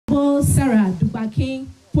Sarah Dubakin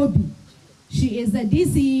Pobi. She is the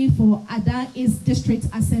DC for Adan East District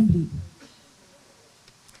Assembly.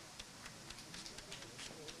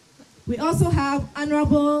 We also have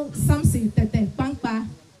Honorable Samson Tete Pankpa,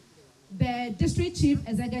 the District Chief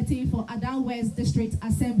Executive for Adan West District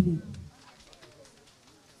Assembly.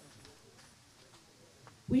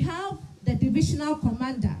 We have the Divisional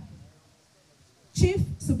Commander, Chief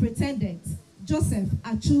Superintendent Joseph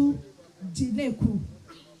Achu Jineku.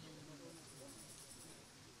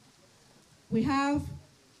 We have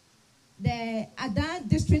the Adan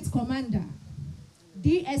District Commander,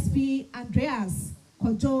 DSP Andreas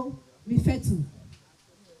Kojo Mifetu.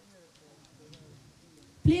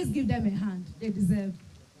 Please give them a hand, they deserve.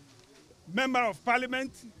 Member of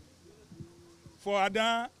Parliament for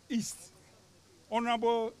Adan East,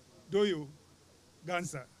 Honorable Doyo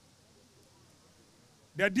Gansa.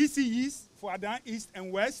 The DCEs for Adan East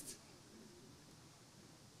and West,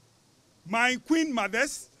 my Queen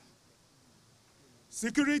Mothers,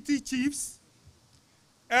 security chiefs,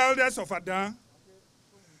 elders of Adan,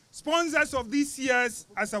 sponsors of this year's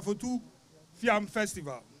Asafotufiami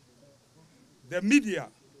Festival, the media,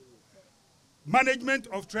 management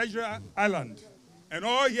of Treasure Island, and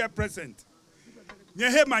all here present.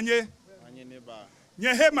 Nyehe manye,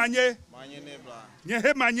 nyehe manye,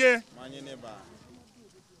 nyehe manye.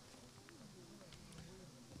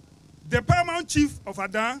 The paramount chief of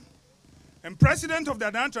Adan and president of the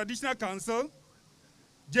Adan Traditional Council,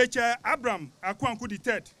 J.Ch. Abraham Akwanku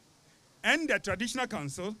III, and the Traditional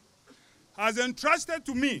Council, has entrusted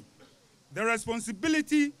to me the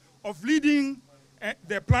responsibility of leading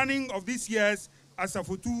the planning of this year's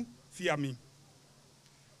Asafotufiami.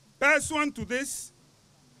 Pursuant to this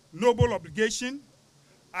noble obligation,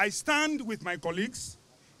 I stand with my colleagues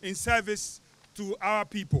in service to our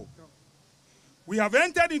people. We have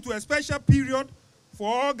entered into a special period for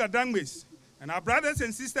all Gadangmes, and our brothers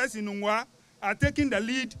and sisters in Ungwa are taking the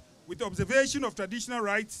lead with observation of traditional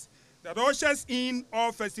rites that ushers in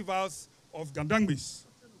all festivals of Gadangmes.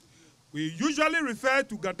 We usually refer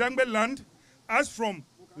to Gadangme land as from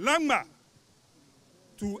Langma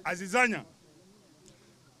to Azizanya.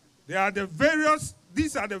 These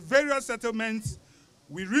are the various settlements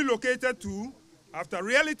we relocated to after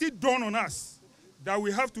reality dawned on us that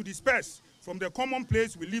we have to disperse from the common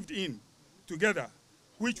place we lived in together,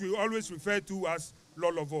 which we always refer to as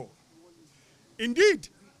Lolovo. Indeed,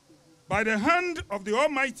 by the hand of the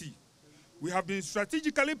Almighty, we have been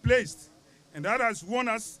strategically placed, and that has won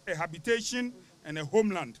us a habitation and a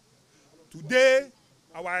homeland. Today,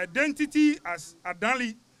 our identity as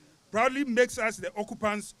Adanli proudly makes us the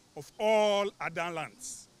occupants of all Adan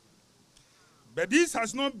lands. But this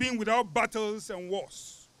has not been without battles and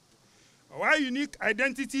wars. Our unique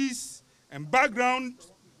identities and background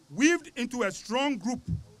weaved into a strong group,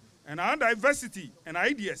 and our diversity and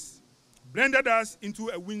ideas blended us into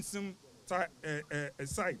a winsome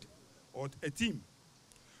side or a team.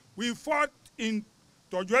 We fought in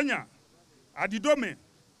Tojwanya, Adidome,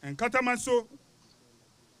 and Katamaso,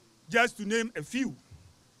 just to name a few.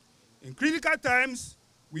 In critical times,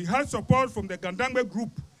 we had support from the Gandangme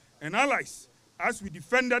group and allies as we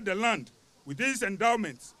defended the land with its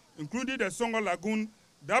endowments, including the Songo Lagoon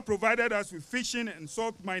that provided us with fishing and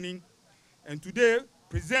salt mining, and today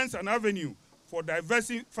presents an avenue for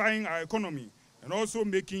diversifying our economy and also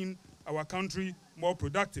making our country more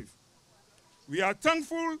productive. We are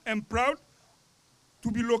thankful and proud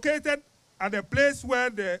to be located at a place where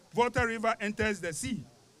the Volta River enters the sea.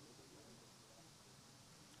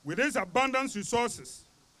 With its abundant resources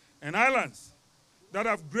and islands that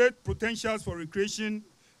have great potentials for recreation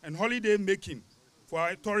and holiday making for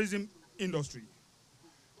our tourism industry.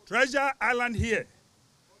 Treasure Island here,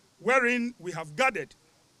 wherein we have gathered,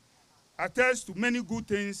 attests to many good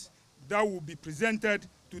things that will be presented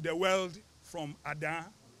to the world from Adan.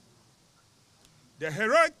 The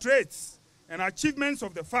heroic traits and achievements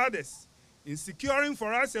of the fathers in securing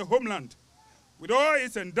for us a homeland with all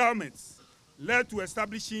its endowments led to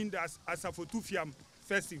establishing the Asafotufiami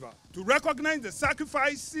Festival. To recognize the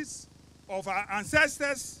sacrifices of our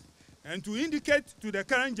ancestors and to indicate to the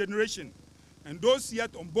current generation and those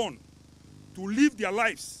yet unborn to live their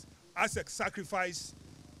lives as a sacrifice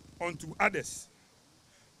unto others.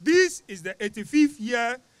 This is the 85th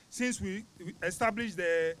year since we established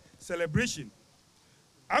the celebration.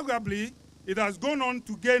 Arguably, it has gone on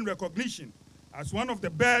to gain recognition as one of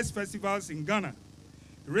the best festivals in Ghana.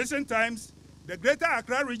 In recent times, the Greater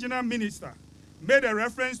Accra Regional Minister made a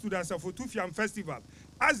reference to the Asafotufiami Festival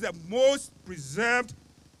as the most preserved,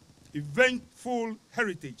 eventful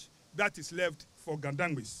heritage that is left for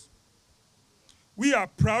Gandangmes. We are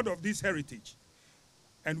proud of this heritage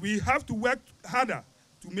And we have to work harder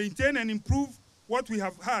to maintain and improve what we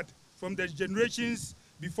have had from the generations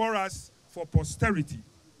before us for posterity.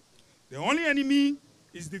 The only enemy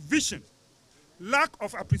is division, lack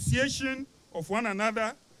of appreciation of one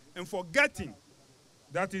another, and forgetting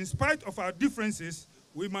that in spite of our differences,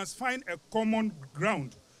 we must find a common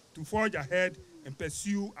ground to forge ahead and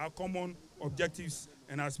pursue our common objectives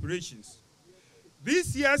and aspirations.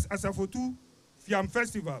 This year's Asafotufiami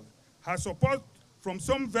Festival has support from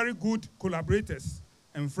some very good collaborators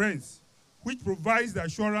and friends, which provides the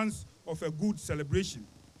assurance of a good celebration.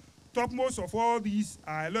 Topmost of all these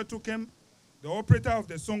are Electrochem, the operator of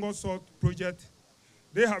the Songo Salt project.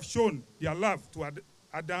 They have shown their love to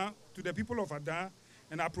Adan, to the people of Adan,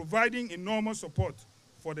 and are providing enormous support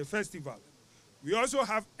for the festival. We also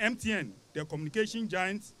have MTN, the communication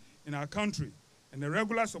giants in our country, and a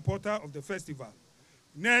regular supporter of the festival.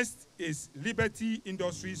 Next is Liberty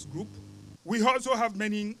Industries Group. We also have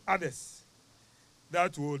many others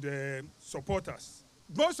that would support us.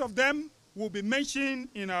 Most of them will be mentioned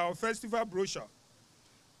in our festival brochure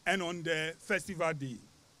and on the festival day.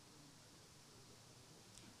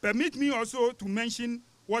 Permit me also to mention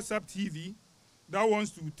WhatsApp TV that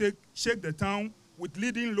wants to shake the town with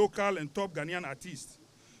leading local and top Ghanaian artists.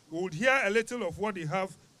 We will hear a little of what they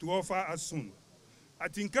have to offer us soon.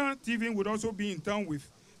 Atinka TV would also be in town with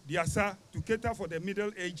Diasa to cater for the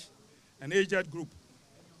middle-aged and aged group.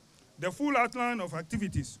 The full outline of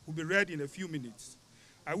activities will be read in a few minutes.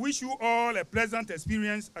 I wish you all a pleasant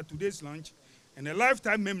experience at today's lunch and a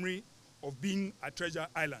lifetime memory of being at Treasure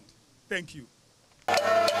Island. Thank you.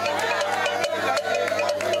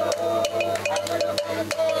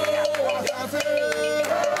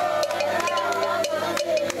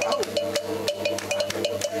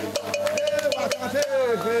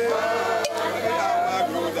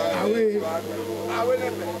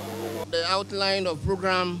 The outline of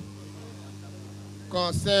program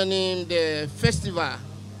concerning the festival,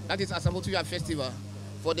 that is Asafotufiami Festival,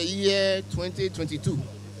 for the year 2022.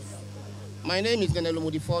 My name is Genelo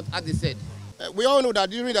Modifort, as they said. We all know that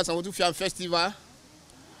during the Asafotufiami Festival,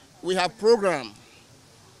 we have program,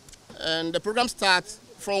 and the program starts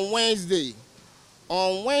from Wednesday.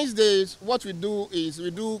 On Wednesdays, what we do is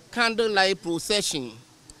we do candlelight procession,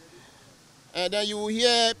 and then you will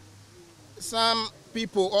hear some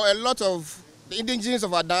people or a lot of the indigenous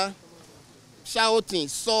of Adan shouting,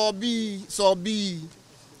 "Sobi, Sobi."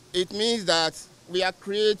 It means that we are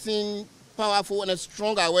creating powerful and a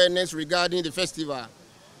strong awareness regarding the festival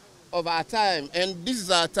of our time. And this is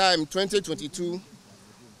our time, 2022.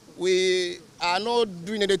 We are not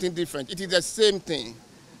doing anything different. It is the same thing.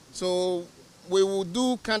 So we will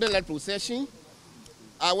do candlelight procession.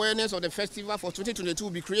 Awareness of the festival for 2022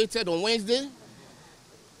 will be created on Wednesday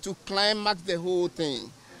to climax the whole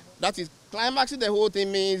thing. That is, climaxing the whole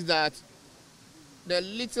thing means that the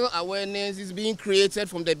little awareness is being created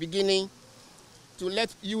from the beginning to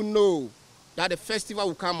let you know that the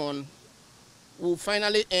festival will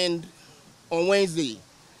finally end on Wednesday.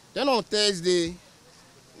 Then on Thursday,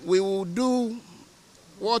 we will do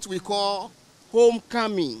what we call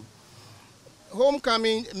homecoming.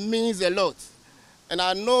 Homecoming means a lot. And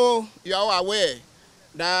I know you are aware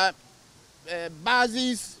that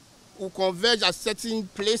bases will converge at certain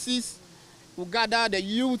places, will gather the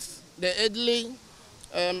youth, the elderly,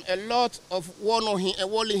 a lot of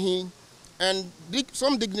Wolohin, and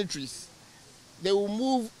some dignitaries. They will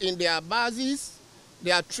move in their bases,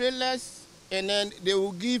 their trailers, and then they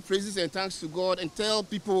will give praises and thanks to God and tell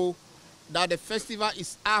people that the festival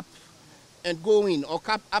is up and going, or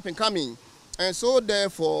up and coming. And so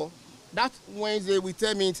therefore, that Wednesday we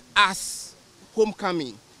term it as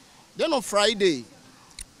homecoming. Then on Friday,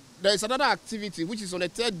 there is another activity, which is on the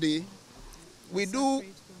third day. We do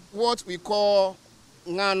what we call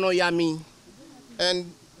Ngano Yami.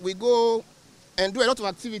 And we go and do a lot of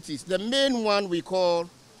activities. The main one we call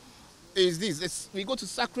is this. We go to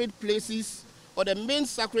sacred places, or the main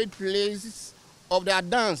sacred places of their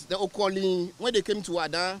dance, the Okoli, when they came to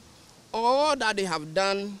Adan. All that they have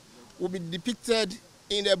done will be depicted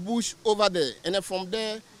in the bush over there. And then from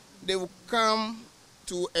there, they will come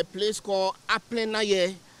to a place called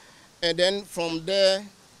Aplenaye. And then from there,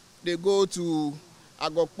 they go to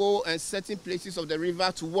Agokpo and certain places of the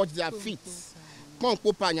river to watch their feet.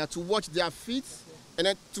 To watch their feet, and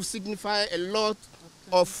then to signify a lot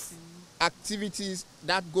of activities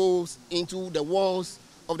that goes into the walls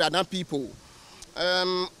of the Adan people.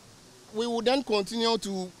 We will then continue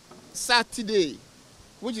to Saturday,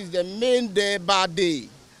 which is the main Deba Day.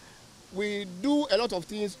 We do a lot of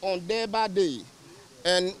things on Deba Day.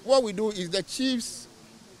 And what we do is the chiefs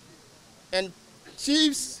and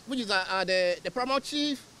chiefs, which is the paramount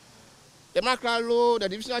chief, the Makralo, the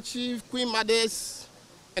divisional chief, Queen Mothers,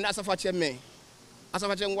 and Asafotufiami.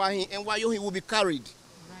 Asafotufiami and Wayohi will be carried.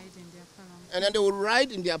 And then they will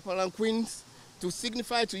ride in their palanquins to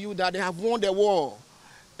signify to you that they have won the war.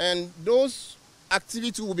 And those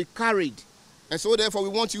activities will be carried. And so therefore we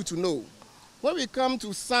want you to know. When we come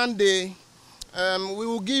to Sunday, we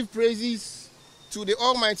will give praises to the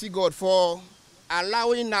Almighty God for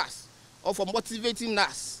allowing us or for motivating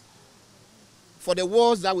us for the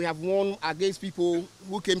wars that we have won against people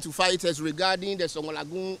who came to fight us regarding the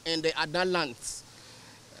Songolagun and the Adan lands.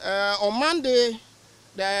 On Monday,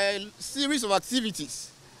 the series of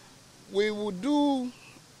activities, we will do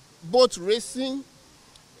boat racing,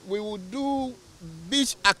 we will do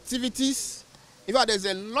beach activities. In fact, there's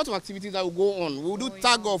a lot of activities that will go on. We will do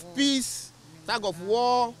tag of peace, tag of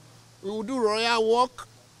war, we will do royal walk,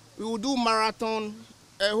 we will do marathon,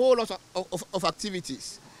 a whole lot of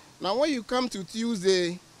activities. Now when you come to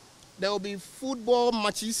Tuesday, there will be football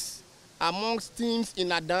matches amongst teams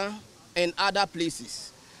in Adan and other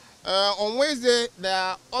places. On Wednesday, there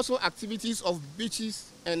are also activities of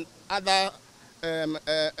beaches and other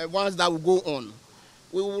ones that will go on.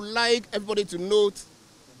 We would like everybody to note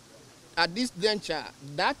at this juncture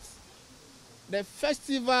that the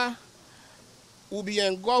festival will be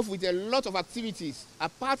engulfed with a lot of activities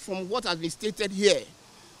apart from what has been stated here.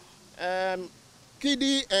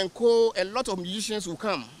 Kiddy and Co, a lot of musicians will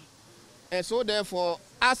come. And so therefore,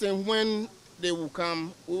 as and when they will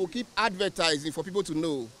come, we will keep advertising for people to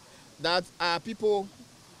know that our people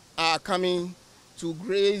are coming to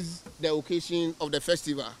grace the occasion of the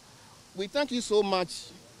festival. We thank you so much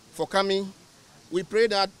for coming. We pray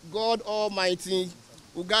that God Almighty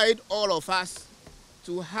will guide all of us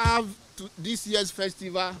to have this year's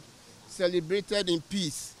festival celebrated in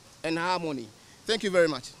peace and harmony. Thank you very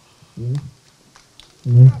much.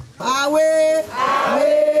 Awe, awe,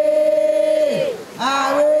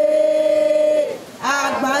 awe,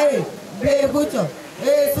 agbae, bebucho,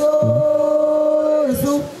 eso,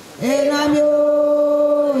 enamyo,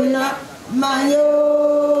 na, manyo,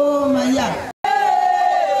 maya.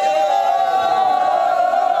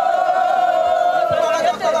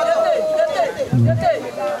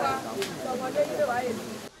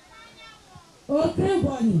 Okay,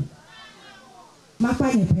 Bonnie.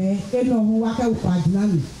 Mapa nyepe eno ho waka ukwadina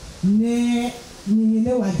mi ne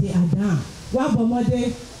nyine wade adan wa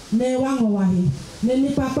bomode ne wa ngowahi ne ni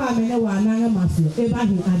papa me ne wa nan maso e ba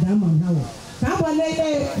hin adan ma na wo ka bole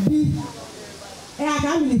bi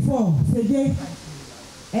aga mi 4 seje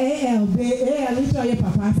LB li to ye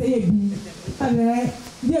papa se ye bi ale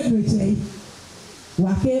ye do chei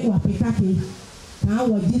wake wapekake ka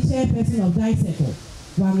wo di chairperson of that sector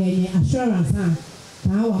wa ngenye assurance ha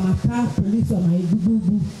ka wa maka police of my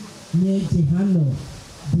bubu ne jehano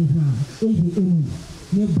deha ehi emu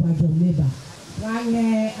ne buajo neba wa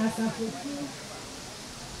nge asafotu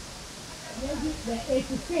ne the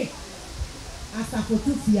 85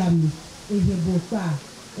 Asafotufiami ehi bopa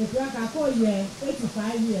e kwa ka ko ye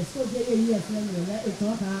 85 years so je years na le e to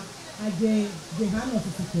ka aje jehano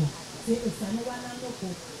titiko se esane wa na noko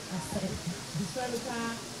asa historical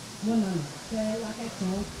mona se wa ke to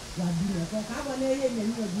wa bi ne ko ka bo ne ye ne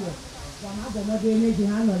ni obi o wa ma bo mo de ne ji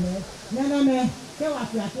han lo le ne na me ke wa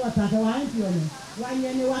fi atu ata ke wa nti o ne wa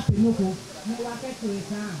nye ne wa pe noko ne wa ke to e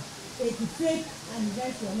kan 85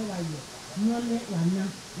 anniversary ne wa ye no ne wa na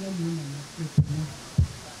ne ni na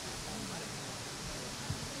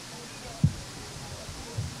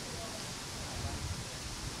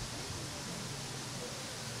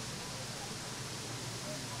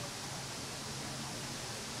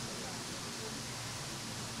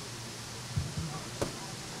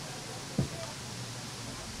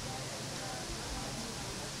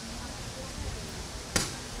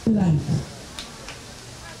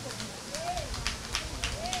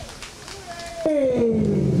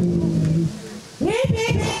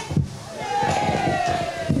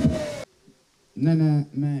Nene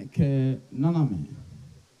me ke naname.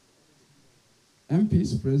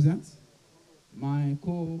 MPs present, my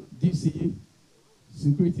co-DC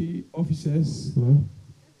security officers,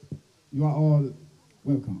 you are all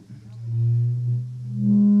welcome.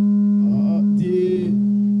 The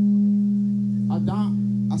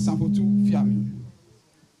Adan Asafotufiami,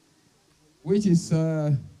 which is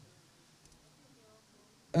a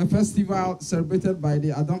festival celebrated by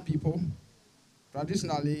the Adan people,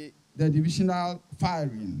 traditionally the divisional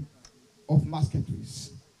firing of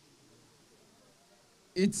musketries.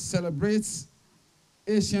 It celebrates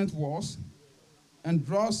ancient wars and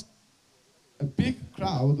draws a big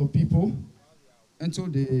crowd of people into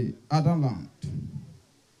the Adan land.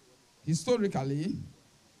 historically,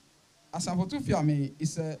 Asafotufiami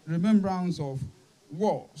is a remembrance of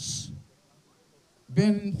wars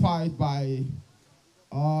being fought by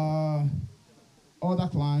other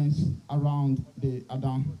clans around the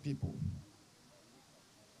Adam people.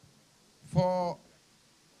 For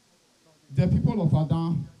the people of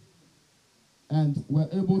Adam, and were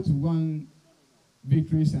able to win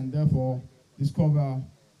victories and therefore discover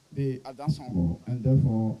the Adasango and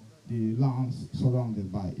therefore the lands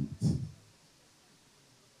surrounded by it.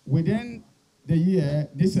 Within the year,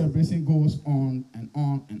 this celebration goes on and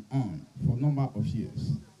on and on for a number of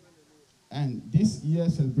years. And this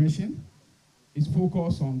year's celebration is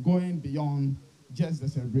focused on going beyond just the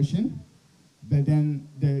celebration, but then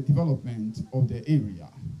the development of the area.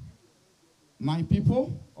 My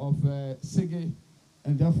people of Sege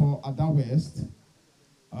and therefore Adan West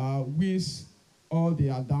wish all the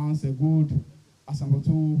Adans a good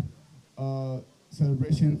Asafotu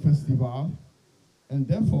celebration festival, and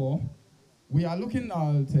therefore we are looking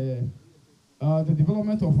at the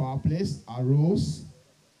development of our place, our roads,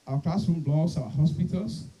 our classroom blocks, our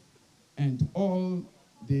hospitals, and all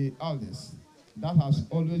the others. That has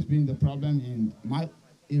always been the problem in my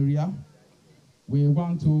area. We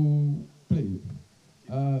want to play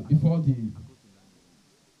before the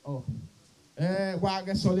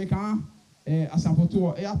Waga Solika,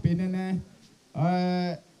 Asafotu, Penene,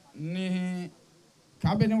 ni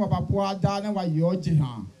Cabin wa Papua, Dana, wa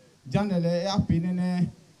Yojihan, Janele,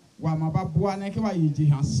 Penene, wa Mababua, Neka,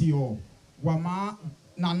 Yijihan, Sio, Wama.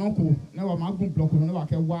 Nanoko, never Magum block, no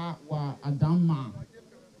wa Adama.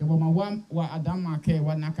 The woman wa Adama ke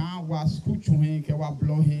wa Naka was Kuchuhin, ke wa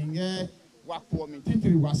blowing, wa Pomi,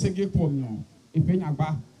 Titri was Sege Pomio,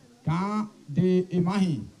 Ipenyaba, Ka de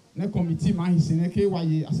Imahi, ne committee Mahi Seneke wa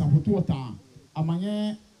ye Asafotuota,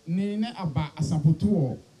 Amanye Nene Aba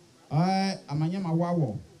Asafotuo, Amanye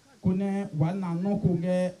Mawawo, Kone wa Nanoko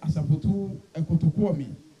ge Asafotu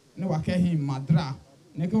Ekotukomi, ne wa Kehi Madra,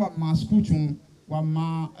 Neke wa Maskuchun.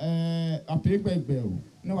 Wama apegbegbeo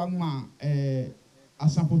ne wama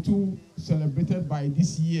Asafotu celebrated by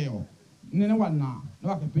this year ne wana ne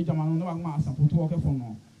wakapeja mano ne wama Asafotu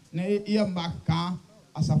okefono ne year mark ka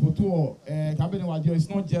Asafotu kabene wadio. It's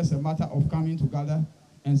not just a matter of coming together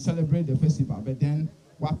and celebrate the festival, but then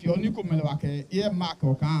wapioni komele wake year mark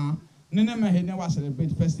oka ne mehe ne wa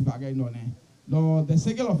celebrate festival ga ino ne. Lord, the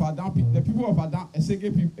Sege of Adam, the people of Adam,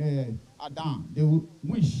 Sege Adam, they will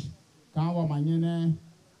wish kan wa manyene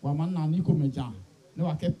wa manna ni ko meja ne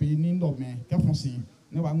wa kepe ni ndome kefonsi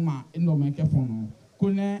ne wa ma ndome kefono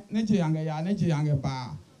kone ne je yanga ya ne je yanga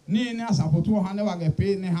ba ni ne Asafotu ha ne wa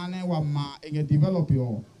kepe ne ha ne wa ma e develop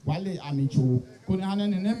yo wale amicho kone ha ne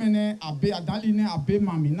ne mene abe adali ne abe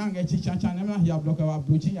mami na nge chichacha ne ma ya block wa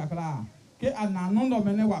blochi yakra ke anano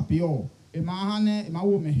ndome ne wa pio e ma ha ne e ma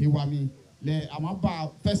wo me hewami le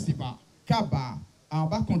amaba festival kaba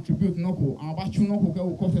aba contribute noko aba chuno ko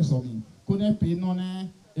ke confessor mi kone pe no ne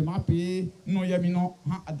e ma pe no yemi no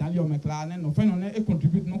ha adali o mekla ne no fe no ne e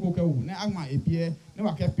contribute noko ke ne agma e pie ne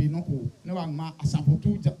wa ke pe noko ne wa ma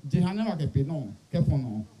Asafotu je ha ne wa ke pe no ke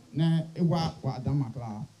fono ne e wa adama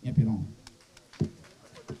kla ye pe no.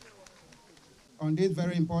 On this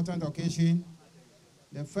very important occasion,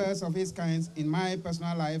 the first of its kind in my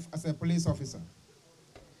personal life as a police officer.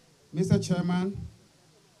 Mr. Chairman,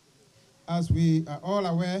 as we are all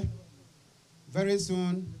aware, very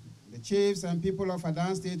soon the chiefs and people of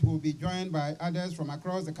Adan State will be joined by others from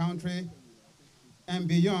across the country and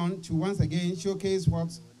beyond to once again showcase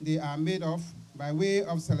what they are made of by way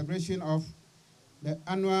of celebration of the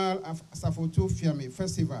annual Asafotufiami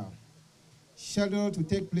Festival, scheduled to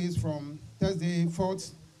take place from Thursday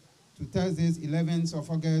 4th to Thursday 11th of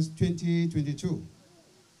August 2022.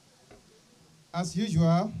 As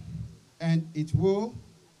usual, and it will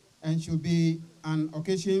and should be an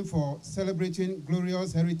occasion for celebrating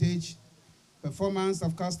glorious heritage, performance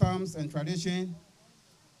of customs and tradition,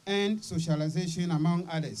 and socialization, among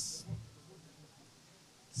others.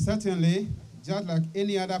 Certainly, just like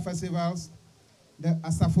any other festivals, the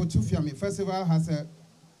Asafotufiami Festival has a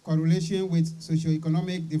correlation with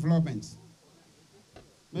socio-economic development.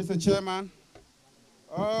 Mr. Chairman,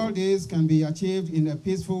 all this can be achieved in a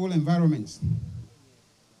peaceful environment.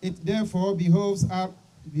 It therefore behoves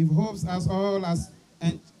us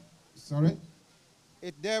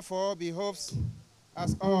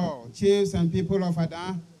all chiefs and people of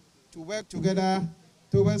Adan, to work together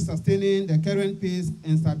towards sustaining the current peace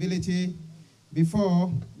and stability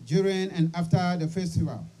before, during, and after the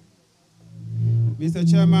festival. Mr.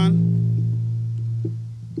 Chairman,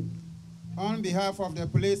 on behalf of the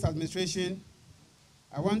police administration,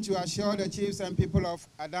 I want to assure the chiefs and people of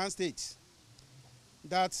Adan State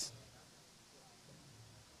that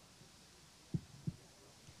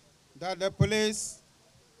that the police,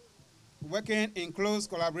 working in close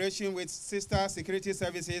collaboration with sister security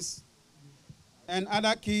services and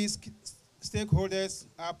other key stakeholders,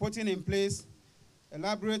 are putting in place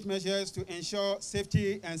elaborate measures to ensure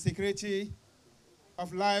safety and security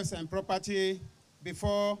of lives and property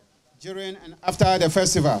before, during, and after the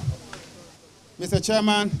festival. Mr.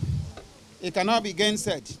 Chairman, it cannot be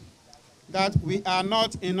gainsaid that we are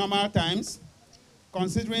not in normal times,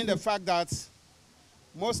 considering the fact that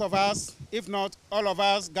most of us, if not all of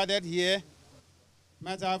us gathered here,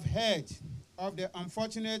 might have heard of the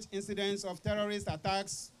unfortunate incidents of terrorist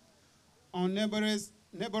attacks on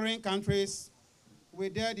neighboring countries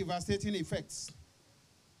with their devastating effects.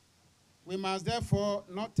 We must therefore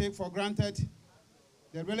not take for granted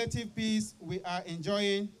the relative peace we are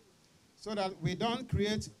enjoying so that we don't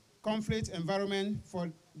create conflict environment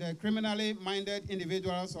for the criminally minded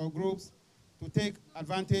individuals or groups to take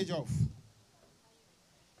advantage of.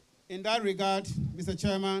 In that regard, Mr.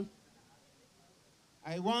 Chairman,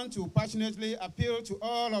 I want to passionately appeal to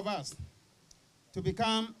all of us to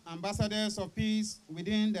become ambassadors of peace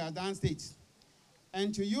within the Adan State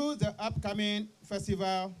and to use the upcoming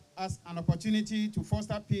festival as an opportunity to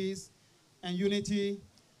foster peace and unity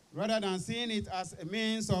rather than seeing it as a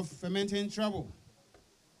means of fermenting trouble.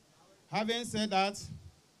 Having said that,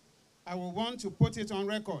 I will want to put it on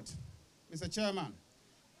record, Mr. Chairman,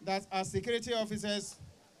 that as security officers,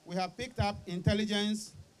 we have picked up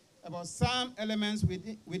intelligence about some elements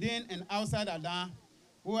within and outside Adan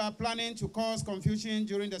who are planning to cause confusion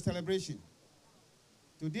during the celebration.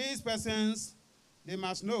 To these persons, they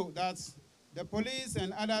must know that the police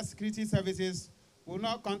and other security services will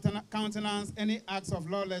not countenance any acts of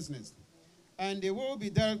lawlessness, and they will be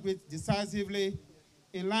dealt with decisively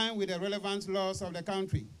in line with the relevant laws of the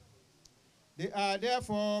country. They are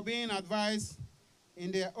therefore being advised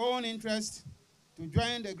in their own interest to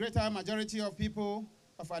join the greater majority of people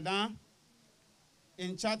of Adan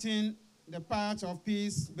in charting the path of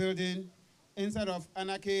peace building instead of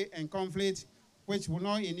anarchy and conflict, which will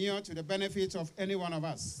not inure to the benefit of any one of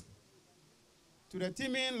us. To the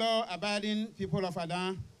teeming law-abiding people of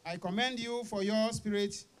Adan, I commend you for your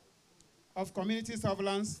spirit of community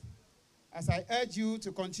surveillance as I urge you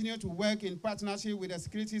to continue to work in partnership with the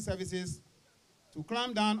security services to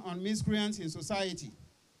clamp down on miscreants in society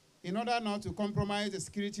in order not to compromise the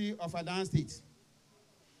security of Adan State.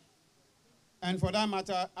 And for that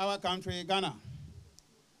matter, our country, Ghana.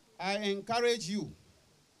 I encourage you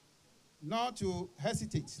not to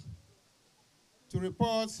hesitate to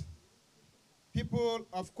report people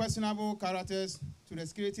of questionable characters to the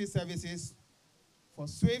security services for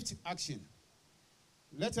swift action.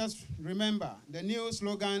 Let us remember the new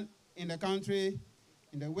slogan in the country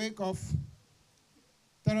in the wake of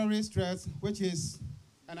terrorist threats, which is,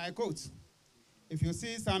 and I quote, "If you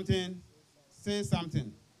see something, say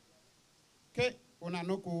something. Ke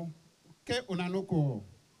unanoko,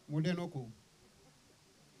 mudenoko."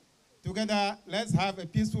 Together, let's have a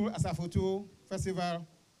peaceful Asafotu festival.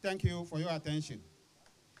 Thank you for your attention.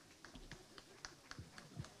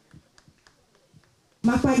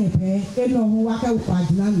 Mapanepe, eno waka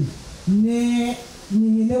upadinami, ne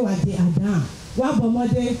wade Adan,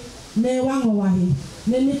 wabomode, ne wangowahi,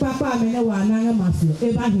 ne ni papa mene wananga mafio,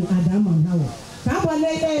 ebahi Adan manhawo.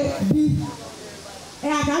 Kabone bi,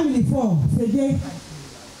 akamili for, seje,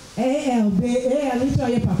 lito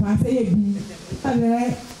ye papa, seye bi,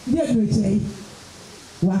 ye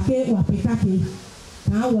wake wapekake.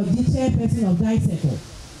 Now, what the chairperson of that sector,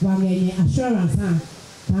 Wangene assurance,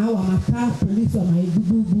 now Wamaka police of my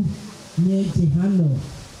Gugu near Jehano,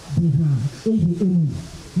 Jehan,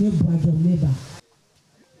 near Bradom neighbor.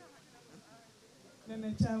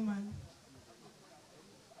 Then chairman,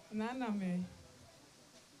 Nana me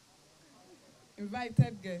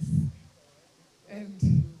invited guests and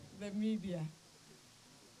the media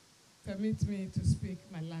permit me to speak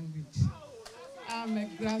my language. I'm a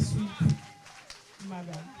grassroots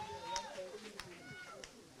mother.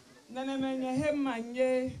 Nana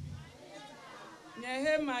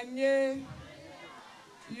nyehemanye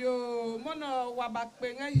yo mono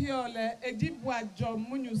wabakpe nga hiole edibwa jo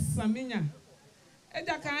munyu saminya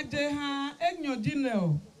eja kan je ha enyo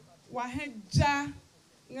dineo wa heja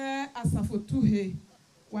nge asafotuhe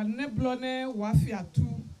wa neblone wa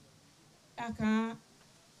fiatu aka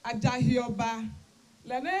ajahioba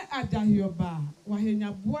lene ajahioba wa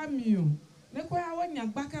henya buamio ne kwa awanya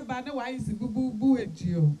gbaka ba ne wa isi bubu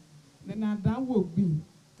ejio ne na dan wo gbi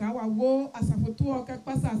ka wa wo asafotu o ke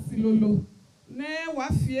pasa silolo ne wa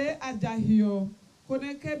fie ajahio ko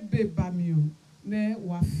ne ke beba mio ne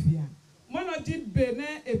wa fia mono di be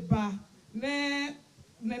ne eba ne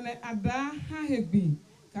ada ha hegbi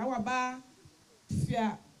Kawaba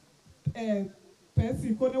fia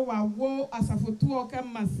pesi kone wa wo asafotu oke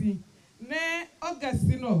masi ne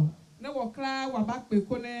Augustino ne wakra wabakpe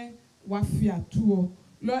kone wa fia tuo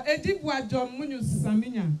lo edibu ajom munyu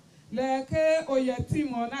saminya le ke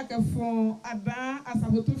oyetimo na ke fon adan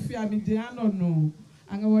Asafotufiami je anono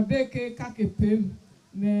anga wodeke kakepem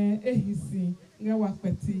ne ehisi nge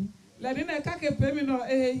wakpeti le ni ne kakepem no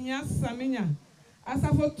ehia saminya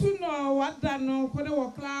Asafotu no wadano kone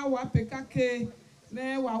wakra wapekake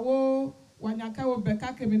ne wawo wanyaka wo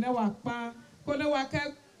bekake me ne wakpa kone wake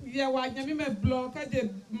ye wanyami me block je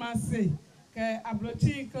mase ke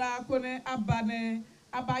ablochi kla kone abane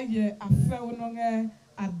abaye afe ononge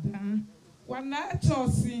adan wana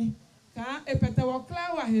chosi ka epete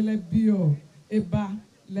wakla wa hele bio eba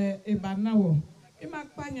le eba nawo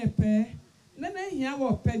imakpanye pe nene hia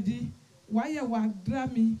wo pedi waye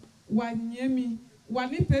wadrami wanyemi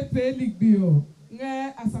wani pepe ligbio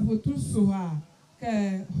nge Asafotu soha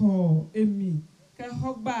ke ho emi ke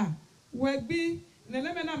hogba wegbi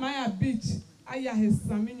neneme na maya beach aya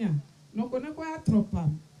hesaminya nokone kwa tropa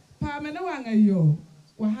pa mene wangayo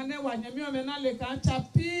wahane wanyemi omena le kan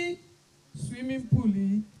chapi swimming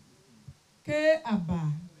pool ke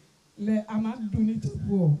aba le amaduni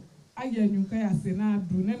tipo aya nyuka ya sena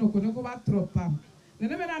adu ne nokone kwa tropa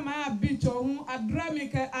neneme na maya beach ohun adrami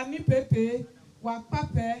ke ani pepe wa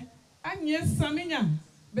pape anye saminya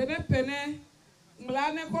bene pene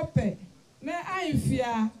mlane kope ne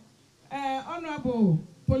aifia honorable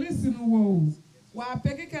police nuwo wa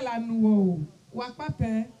pekekela nuwo wa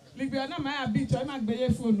pape ligbio na ma beach o ma gbeye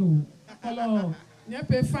phone kolo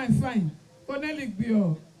nyepe fine kone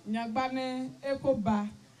ligbio nyagbane ekoba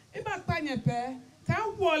iba panyepe ka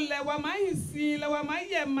wole wa ma hisi le wa ma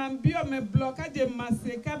ye mambi o me block aje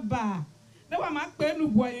maseka ba ne wa ma pe nu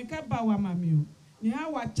boyin ka ba wa mamio ni ha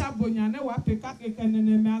wa chabonya ne wa pekake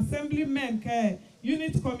kenene me assemblymen ke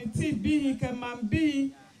unit committee bi ke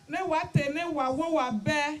mambi ne wa te ne wa wo wa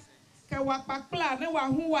be ke wa pakpla ne wa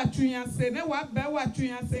hu wa tuyanse ne wa be wa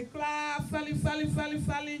tuyanse kla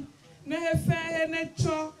fali ne he fe he ne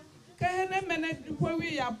cho ke he ne mene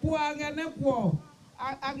kwowi ya poa ne kwo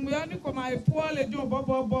agmyo ni ko ma e poa le jo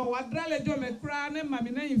bobo wa dra le jo me kra ne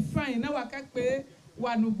mami ne fine ne wa ka pe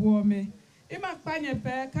wa nu bo me ima panye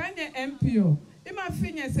pe kanye MPO ima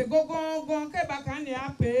finye se gogongon ke ba kanye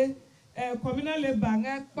ape communal labor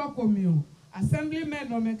nge pokomio assemblymen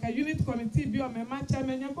no me ka unit committee bi o me macha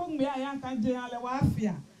me nya ko ngbe ayan kan je ale wa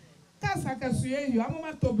afia kasa ka suye yo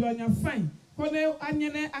amoma toblonya fine kone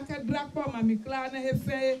anyene akadra po mami kla ne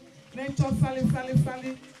hefe ne cho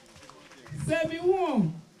fali se mi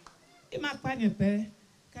wo ima panye pe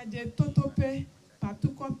ka je totope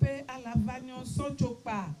patukope alavanyo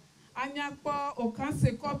sochopa anyakpo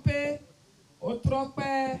okanse kope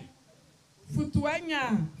otrope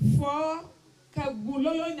futuanya fo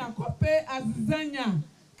kagulolo nyakope azizanya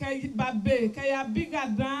kay babe kay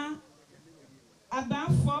bigadan adan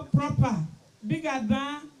fo proper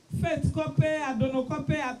bigadan fet kope adono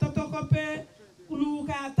kope atoto kope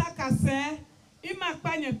kuluka atakase ima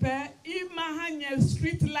panyepe ima hanye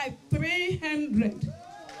street light 300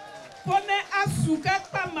 kone asuka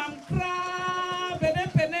pa mamkra bene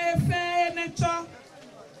pene fe necho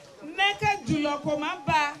neke julo koma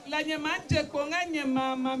ba la nyema je ko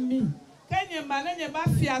nganyema mami kenyema ne nyeba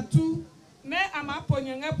fiatu ne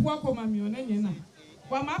amaponye ngepo ko mami onenye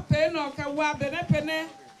wa mape no ka wa bene pene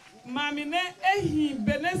mami ne ehi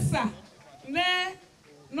benesa ne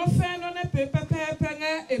no fe no ne pepepe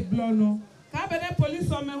nge eblono ka bene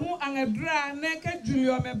police o me hu angedra ne ke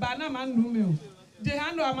julio me ba na manu me o je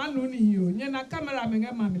hando amanu ni hiyo nye na camera me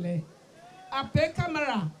nge mamile ape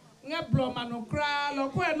camera nge blo manokra lo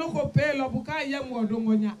ko no ko pe lo buka ye mu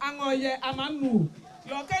odongonya angoye amanu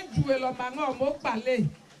lo ke juwe lo mango mo pale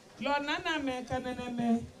lo nana me kanene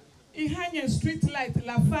me ihanye street light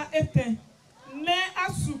la fa eten ne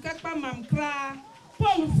asuka pa mamkra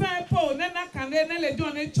Paul fe Paul ne na kane ne le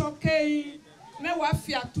don e chokei ne wa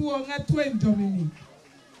fiatu o nge to enjomini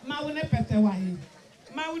ma wone pete wa yi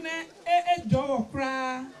ma wone e jowo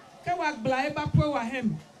kra ke wa gba e ba po wa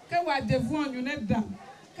hem ke wa devu on you ne dam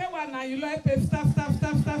ke wa na you lo e pe staff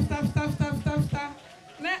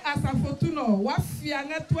ne Asafotu no wa fia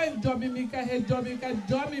nge to enjomimi ke he jomi ke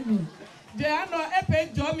jomi mi je ano e pe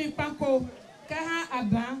jomi panko ke ha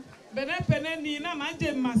adan bene pene ni na ma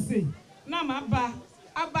je mase na ma ba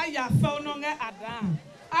aba ya fa ono nge adan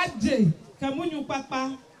aje ke munyu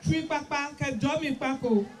papa twi papa ke jomi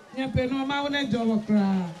panko nye pe no ma wone jowo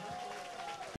kra